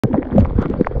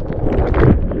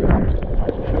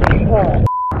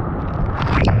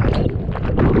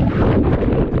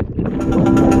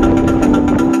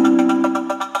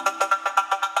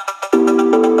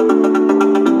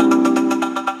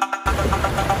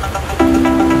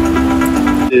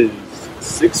is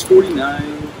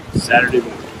 6:49 Saturday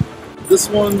morning. This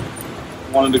one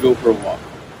wanted to go for a walk.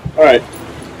 All right.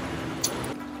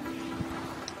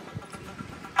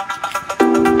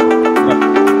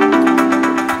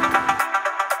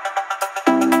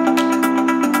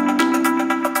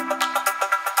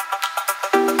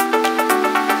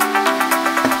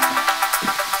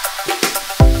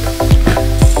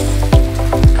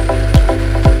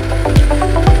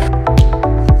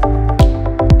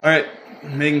 Alright,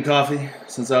 making coffee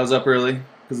since I was up early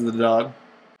because of the dog.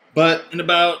 But in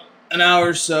about an hour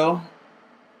or so,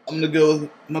 I'm going to go with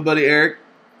my buddy Eric,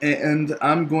 and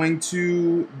I'm going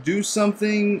to do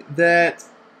something that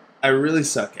I really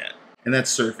suck at, and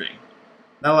that's surfing.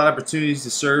 Not a lot of opportunities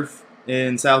to surf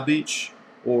in South Beach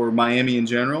or Miami in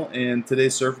general, and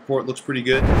today's surf report looks pretty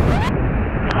good.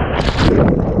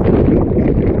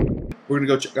 We're going to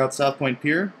go check out South Point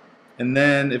Pier, and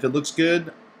then if it looks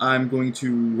good, I'm going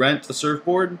to rent a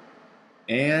surfboard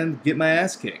and get my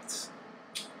ass kicked.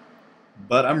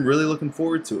 But I'm really looking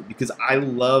forward to it because I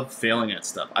love failing at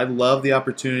stuff. I love the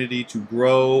opportunity to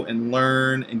grow and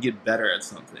learn and get better at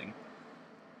something.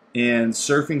 And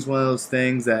surfing's one of those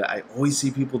things that I always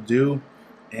see people do,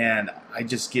 and I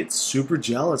just get super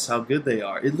jealous how good they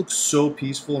are. It looks so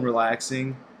peaceful and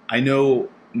relaxing. I know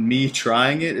me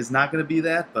trying it is not going to be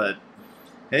that, but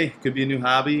hey, it could be a new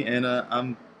hobby, and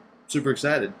I'm super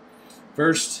excited.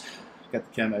 First,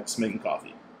 got the Chemex making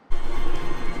coffee.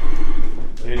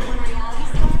 Hey.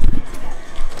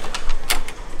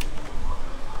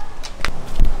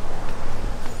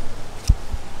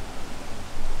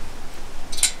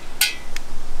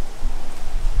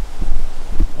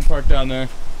 I'm parked down there.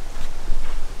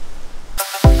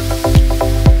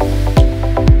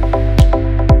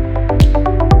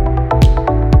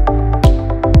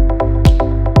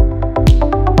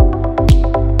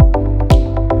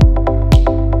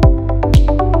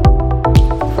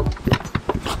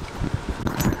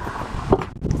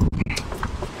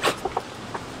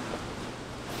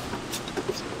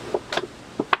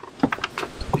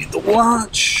 The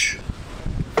watch.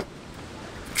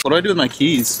 What do I do with my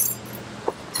keys?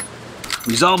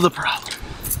 Resolve the problem.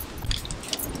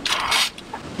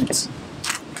 Thanks.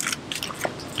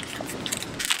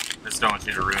 Just don't want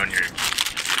you to ruin your...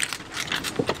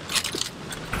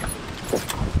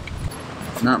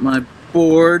 Not my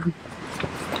board.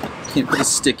 Can't put a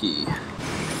sticky.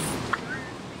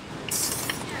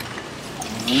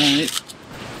 Alright.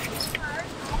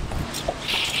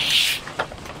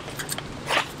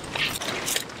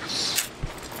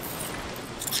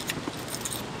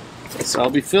 So I'll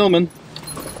be filming.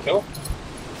 Cool.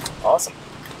 Awesome.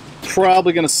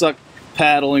 Probably gonna suck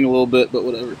paddling a little bit, but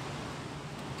whatever.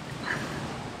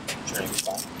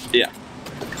 Yeah.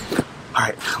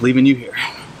 Alright, leaving you here.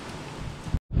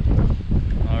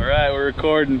 Alright, we're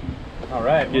recording.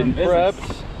 Alright, getting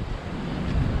prepped.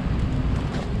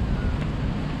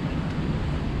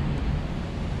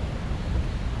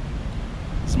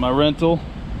 It's my rental.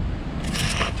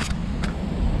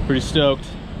 Pretty stoked.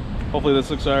 Hopefully this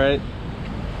looks alright.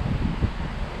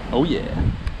 Oh yeah.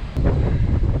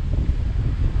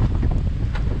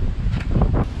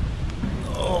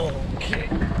 Okay.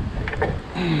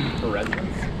 For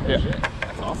residents? Yeah. Shit,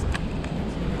 that's awesome.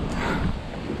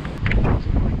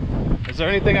 Is there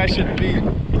anything I should be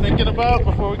thinking about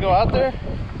before we go out there?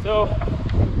 So,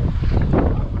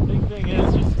 big thing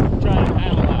is just try and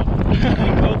paddle out. I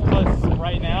think both of us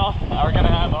right now are going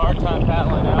to have a hard time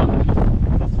paddling out.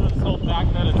 Just for the sole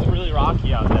fact that it's really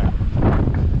rocky out there.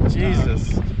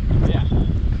 Jesus. Yeah.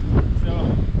 So,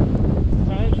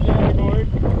 try and stay on your board.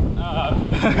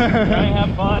 Try and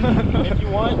have fun. If you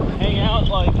want, hang out.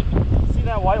 Like, see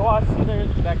that whitewash? See there?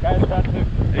 That guy's about to.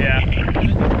 Yeah. I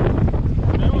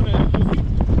want to just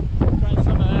try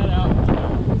some of that out.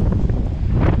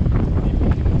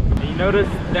 And you notice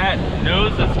that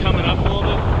nose that's coming up a little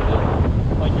bit?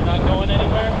 Like you're not going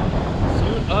anywhere?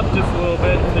 Scoot up just a little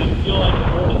bit so you feel like the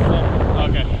board is centered.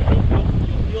 Okay.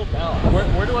 You'll feel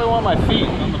balance. Where do I want my feet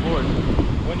on the board?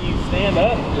 When you stand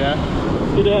up, Yeah.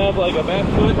 you should have like a back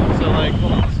foot. So like,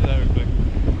 hold on, let's do that real quick.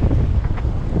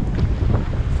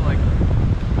 So like,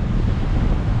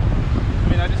 I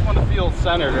mean, I just want to feel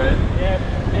centered, right? Yeah,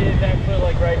 maybe back foot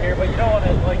like right here, but you don't want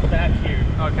it like back here.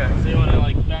 Okay. So you want to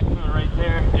like back foot right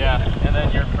there. Yeah. And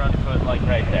then your front foot like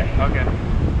right there. Okay.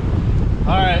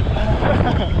 All right.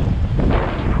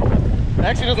 It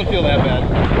actually doesn't feel that bad.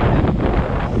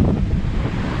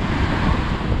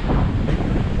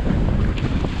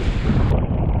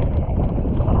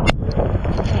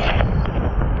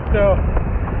 So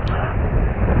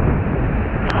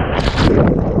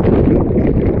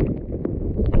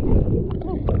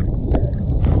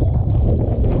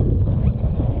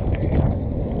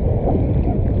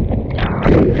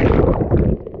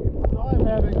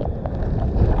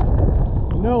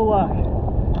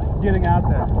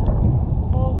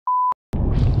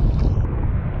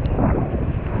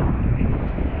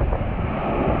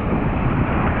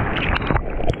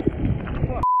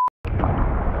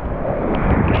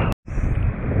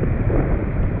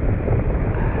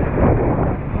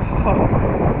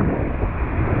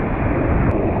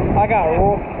I got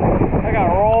rolled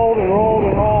and rolled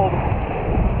and rolled.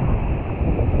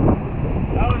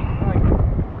 That was just like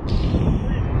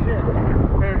shit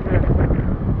compared to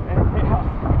anything else.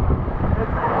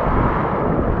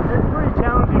 It's pretty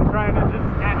challenging trying to just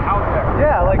get out there.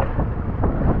 Yeah, like.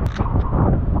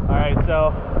 All right, so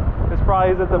this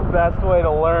probably isn't the best way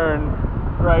to learn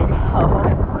right now.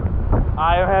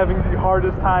 I am having the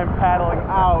hardest time paddling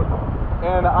out,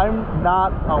 and I'm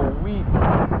not a weak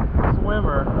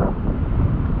swimmer.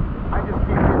 I just keep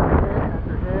getting hit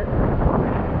after hit.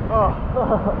 Oh.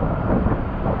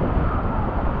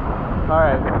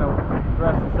 Alright, I'm gonna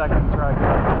rest a second and try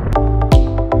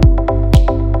again.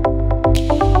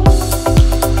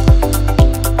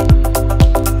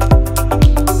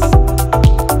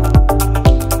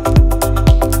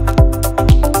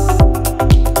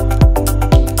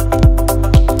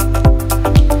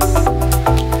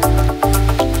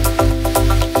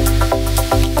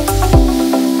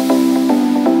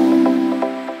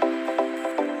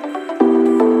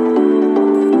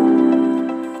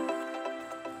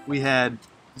 We had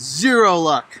zero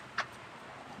luck.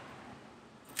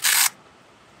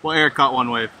 Well, Eric caught one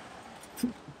wave.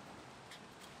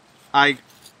 I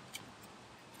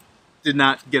did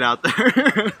not get out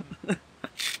there.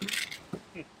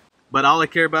 But all I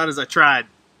care about is I tried.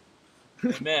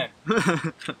 Amen.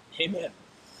 Amen.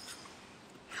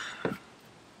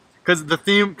 Because the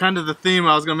theme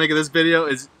I was going to make of this video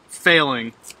is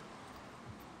failing.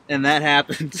 And that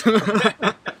happened.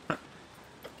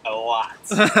 A lot.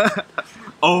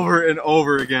 Over and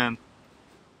over again.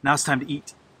 Now it's time to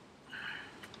eat.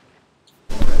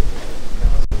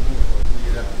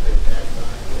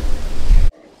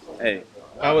 Hey,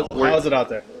 How was it out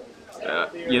there?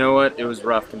 you know what? It was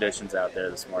rough conditions out there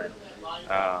this morning.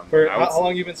 How I was-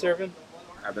 long you been surfing?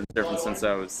 I've been surfing since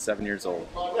I was 7 years old.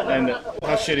 And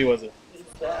how shitty was it?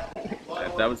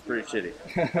 That was pretty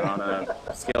shitty. On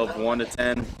a scale of 1 to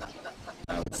 10,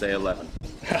 I would say 11.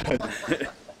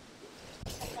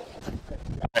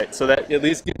 Alright, so that at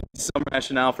least gives you some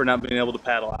rationale for not being able to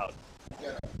paddle out.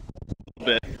 A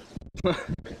little bit.